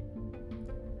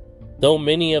 Though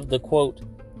many of the, quote,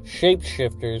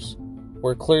 shapeshifters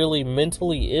were clearly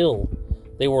mentally ill,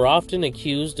 they were often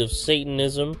accused of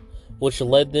Satanism, which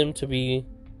led them to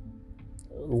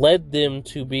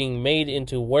being made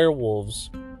into werewolves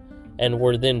and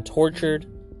were then tortured,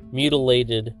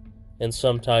 mutilated, and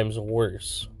sometimes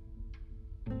worse.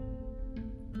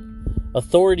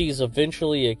 Authorities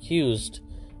eventually accused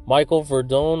Michael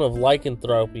Verdun of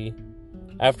lycanthropy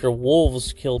after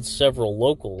wolves killed several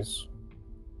locals.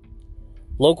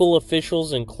 Local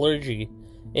officials and clergy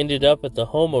ended up at the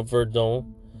home of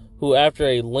Verdun, who, after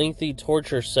a lengthy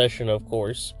torture session, of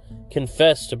course,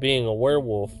 confessed to being a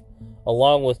werewolf,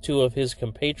 along with 2 of his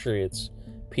compatriots,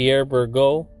 Pierre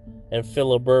Bourgat and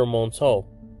Philibert Monteau.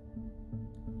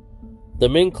 The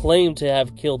men claimed to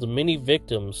have killed many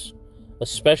victims,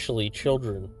 especially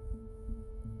children.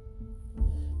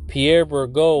 Pierre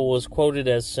Bourgat was quoted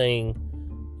as saying,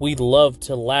 "We love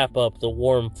to lap up the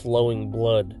warm flowing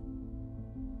blood."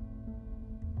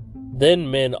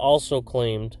 Then men also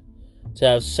claimed to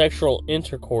have sexual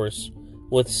intercourse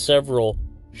with several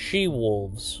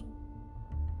she-wolves.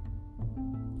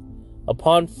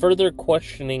 Upon further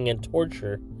questioning and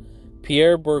torture,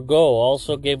 Pierre Bourgat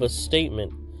also gave a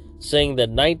statement saying that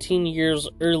 19 years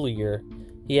earlier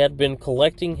he had been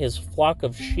collecting his flock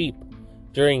of sheep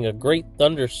during a great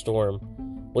thunderstorm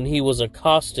when he was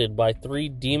accosted by 3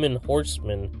 demon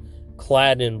horsemen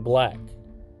clad in black.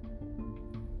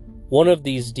 One of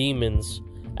these demons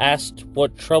asked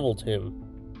what troubled him,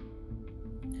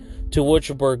 to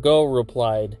which Bourgat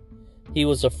replied he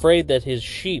was afraid that his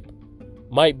sheep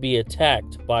might be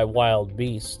attacked by wild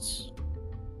beasts.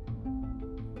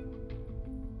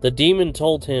 The demon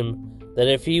told him that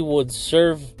if he would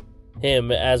serve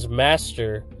him as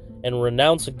master and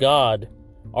renounce God,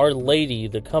 Our Lady,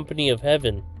 the company of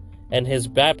heaven, and his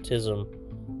baptism,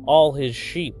 all his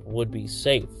sheep would be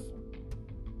safe.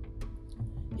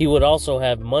 He would also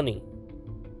have money.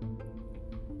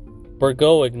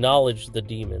 Bourgat acknowledged the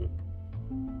demon.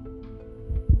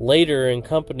 Later, in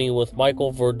company with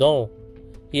Michael Verdun,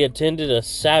 he attended a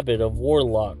sabbat of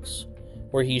warlocks,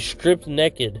 where he stripped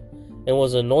naked and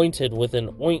was anointed with an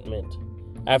ointment,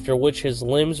 after which his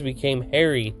limbs became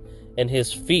hairy and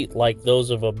his feet like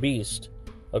those of a beast,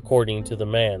 according to the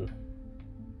man.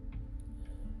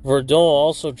 Verdun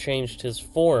also changed his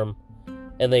form,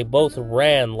 and they both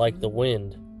ran like the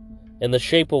wind. In the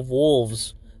shape of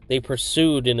wolves, they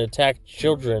pursued and attacked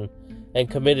children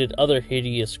and committed other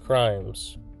hideous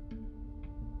crimes.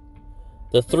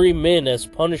 The 3 men, as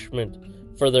punishment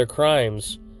for their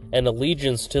crimes and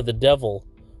allegiance to the devil,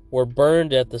 were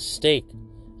burned at the stake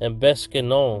in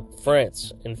Besquinon,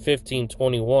 France, in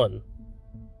 1521.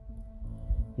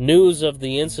 News of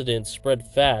the incident spread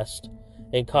fast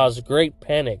and caused great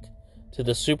panic to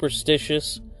the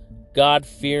superstitious,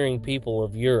 God-fearing people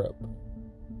of Europe.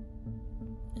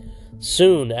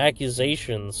 Soon,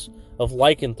 accusations of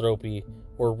lycanthropy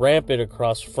were rampant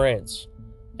across France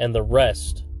and the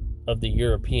rest of the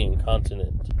European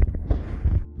continent.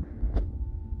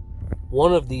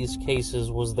 One of these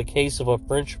cases was the case of a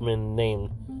Frenchman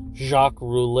named Jacques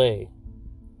Roulet.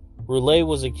 Roulet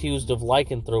was accused of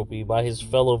lycanthropy by his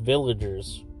fellow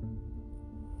villagers.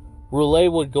 Roulet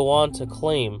would go on to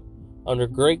claim, under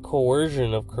great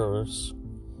coercion of course,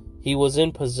 he was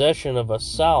in possession of a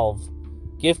salve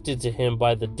gifted to him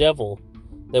by the devil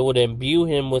that would imbue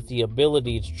him with the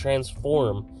ability to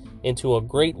transform into a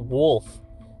great wolf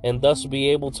and thus be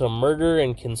able to murder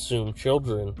and consume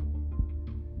children.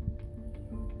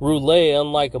 Roulet,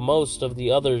 unlike most of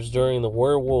the others during the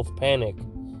werewolf panic,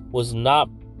 was not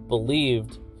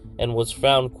believed and was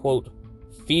found, quote,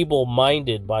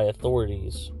 feeble-minded by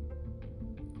authorities.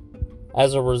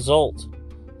 As a result,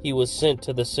 he was sent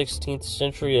to the 16th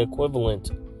century equivalent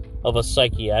of a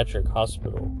psychiatric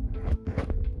hospital.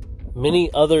 Many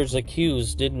others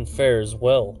accused didn't fare as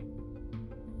well.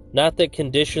 Not that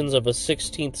conditions of a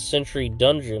 16th century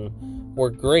dungeon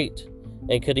were great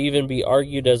and could even be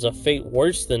argued as a fate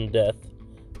worse than death.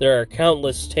 There are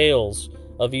countless tales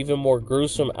of even more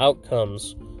gruesome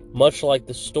outcomes, much like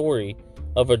the story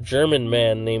of a German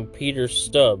man named Peter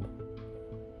Stubb,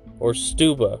 or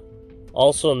Stuba,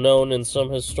 also known in some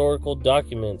historical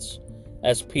documents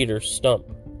as Peter Stump.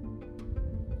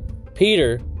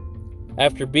 Peter,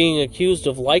 after being accused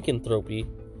of lycanthropy,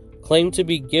 claimed to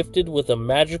be gifted with a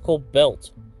magical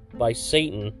belt by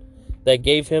Satan that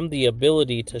gave him the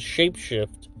ability to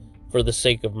shapeshift for the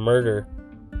sake of murder.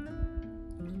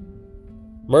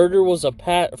 Murder was a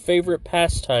favorite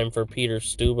pastime for Peter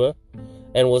Stuba,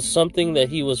 and was something that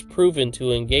he was proven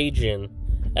to engage in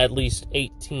at least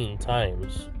 18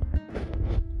 times.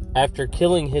 After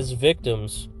killing his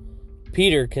victims,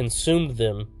 Peter consumed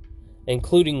them,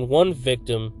 including one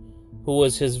victim who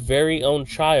was his very own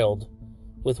child,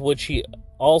 with which he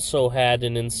also had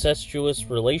an incestuous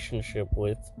relationship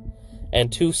with,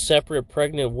 and 2 separate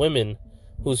pregnant women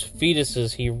whose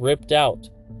fetuses he ripped out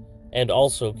and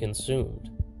also consumed.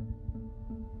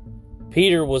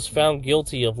 Peter was found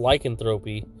guilty of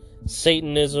lycanthropy,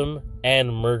 Satanism,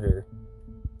 and murder.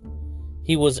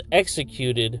 He was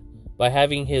executed by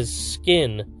having his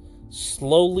skin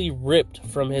slowly ripped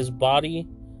from his body,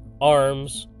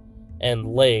 arms,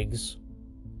 and legs.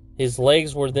 His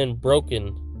legs were then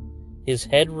broken, his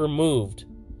head removed,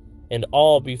 and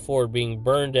all before being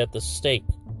burned at the stake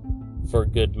for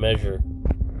good measure.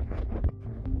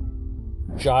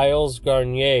 Giles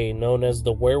Garnier, known as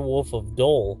the Werewolf of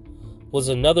Dole, was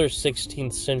another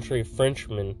 16th century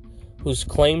Frenchman whose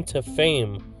claim to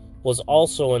fame was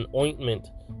also an ointment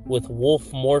with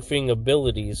wolf-morphing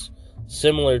abilities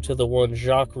similar to the one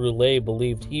Jacques Roulet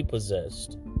believed he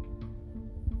possessed.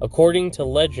 According to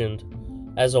legend,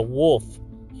 as a wolf,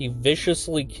 he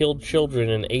viciously killed children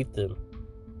and ate them.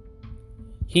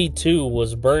 He too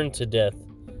was burned to death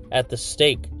at the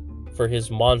stake for his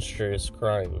monstrous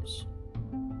crimes.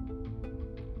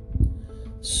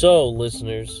 So,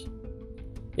 listeners,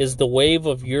 is the wave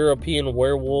of European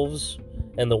werewolves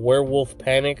and the werewolf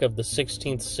panic of the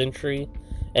 16th century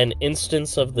an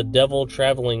instance of the devil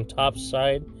traveling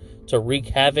topside to wreak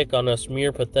havoc on us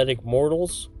mere pathetic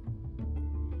mortals?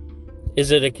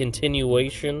 Is it a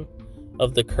continuation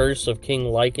of the curse of King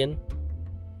Lycan?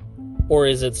 Or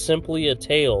is it simply a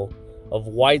tale of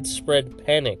widespread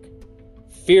panic,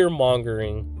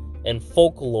 fear-mongering, and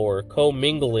folklore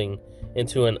commingling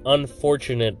into an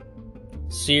unfortunate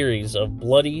series of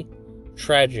bloody,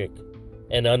 tragic,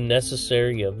 and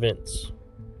unnecessary events?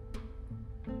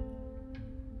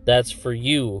 That's for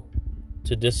you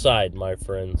to decide, my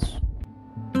friends.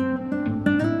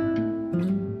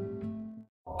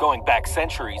 Going back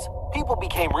centuries, people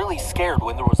became really scared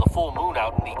when there was a full moon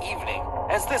out in the evening,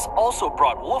 as this also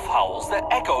brought wolf howls that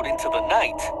echoed into the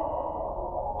night.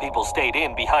 People stayed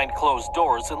in behind closed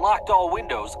doors and locked all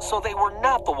windows so they were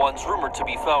not the ones rumored to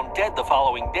be found dead the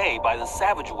following day by the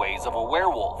savage ways of a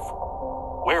werewolf.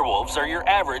 Werewolves are your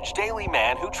average daily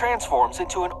man who transforms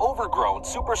into an overgrown,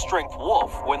 super-strength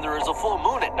wolf when there is a full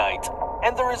moon at night,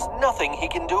 and there is nothing he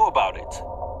can do about it.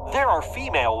 There are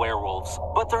female werewolves,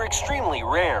 but they're extremely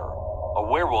rare. A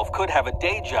werewolf could have a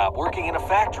day job working in a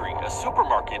factory, a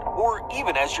supermarket, or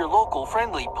even as your local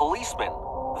friendly policeman.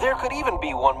 There could even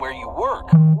be one where you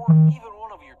work, or even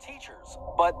one of your teachers,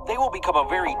 but they will become a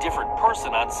very different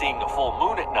person on seeing a full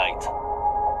moon at night.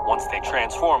 Once they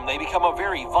transform, they become a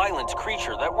very violent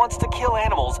creature that wants to kill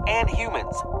animals and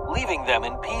humans, leaving them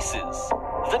in pieces.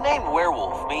 The name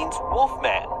werewolf means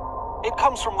wolfman. It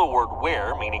comes from the word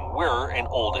were, meaning were in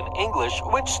Olden English,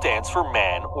 which stands for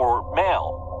man or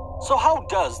male. So how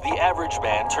does the average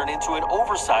man turn into an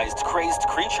oversized, crazed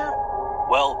creature?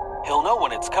 Well, he'll know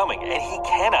when it's coming, and he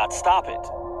cannot stop it.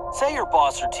 Say your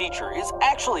boss or teacher is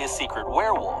actually a secret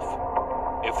werewolf.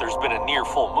 If there's been a near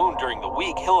full moon during the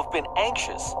week, he'll have been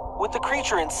anxious, with the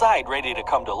creature inside ready to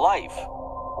come to life.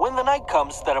 When the night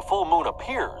comes that a full moon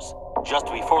appears, just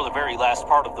before the very last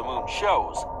part of the moon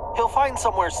shows, he'll find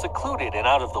somewhere secluded and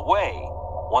out of the way.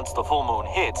 Once the full moon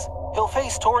hits, he'll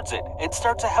face towards it and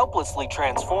start to helplessly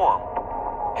transform.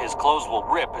 His clothes will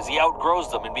rip as he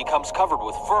outgrows them and becomes covered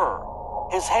with fur.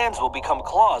 His hands will become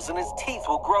claws and his teeth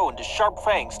will grow into sharp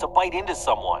fangs to bite into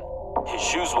someone. His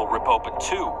shoes will rip open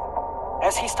too.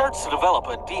 As he starts to develop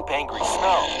a deep angry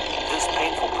snarl, this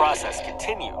painful process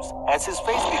continues as his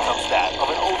face becomes that of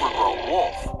an overgrown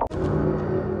wolf.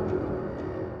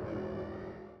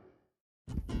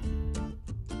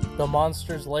 The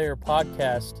Monsters Lair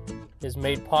podcast is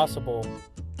made possible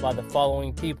by the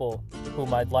following people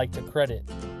whom I'd like to credit.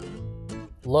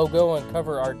 Logo and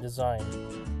cover art design,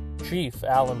 Chief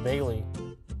Alan Bailey.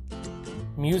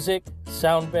 Music,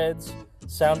 sound beds,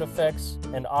 sound effects,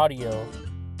 and audio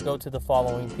go to the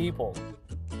following people.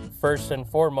 First and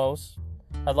foremost,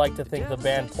 I'd like to thank the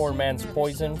band Poor Man's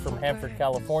Poison from Hanford,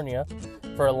 California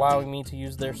for allowing me to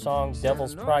use their song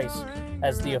Devil's Price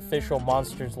as the official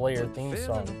Monsters Lair theme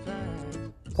song.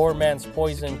 Poor Man's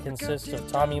Poison consists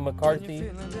of Tommy McCarthy,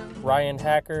 Ryan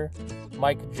Hacker,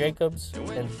 Mike Jacobs,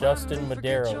 and Dustin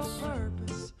Medeiros.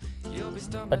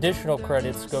 Additional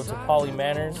credits go to Polly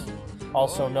Manners,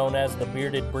 also known as The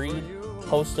Bearded Breed,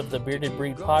 host of the Bearded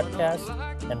Breed podcast,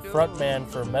 and frontman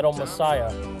for Metal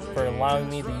Messiah, for allowing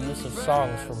me the use of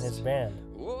songs from his band.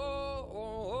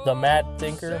 The Mad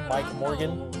Thinker, Mike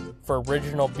Morgan, for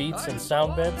original beats and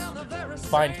sound beds.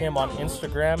 Find him on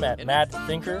Instagram at Mad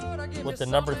Thinker with the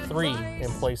number 3 in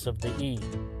place of the E.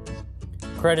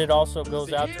 Credit also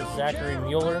goes out to Zachary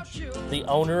Mueller, the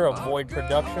owner of Void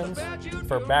Productions,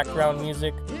 for background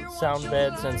music, sound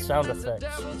beds, and sound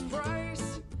effects.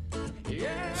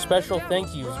 Special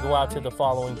thank yous go out to the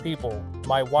following people.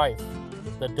 My wife,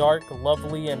 the dark,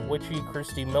 lovely, and witchy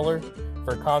Christy Miller,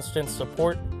 for constant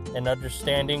support and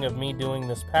understanding of me doing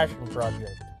this passion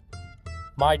project.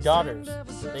 My daughters,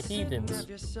 the Heathens,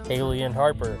 Haley and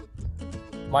Harper.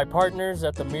 My partners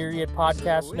at the Myriad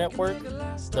Podcast Network,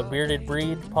 the Bearded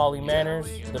Breed, Polly Manners,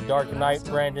 the Dark Knight,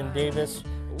 Brandon Davis,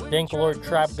 Danklord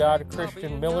Trap God,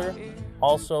 Christian Miller,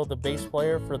 also the bass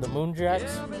player for the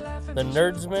Moonjacks, the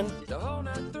Nerdsman,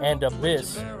 and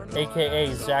Abyss,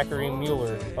 aka Zachary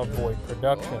Mueller of Void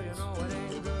Productions.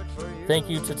 Thank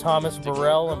you to Thomas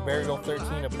Burrell and Burial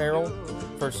 13 Apparel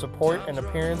for support and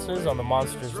appearances on the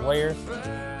Monsters Lair.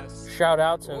 Shout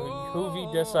out to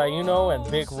Huvi Desayuno and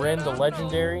Big Ren the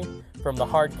Legendary from the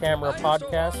Hard Camera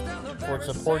Podcast for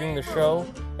supporting the show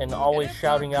and always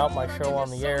shouting out my show on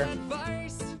the air.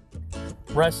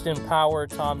 Rest in power,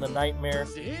 Tom the Nightmare,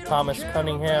 Thomas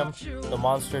Cunningham, the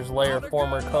Monsters Lair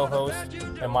former co-host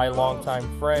and my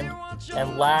longtime friend.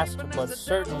 And last but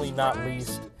certainly not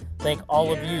least, thank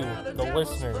all of you, the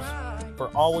listeners, for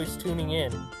always tuning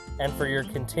in and for your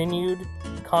continued,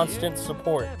 constant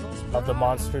support of the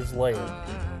Monsters Lair.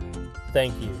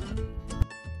 Thank you.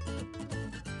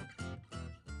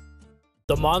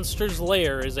 The Monsters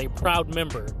Lair is a proud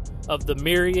member of the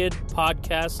Myriad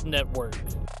Podcast Network.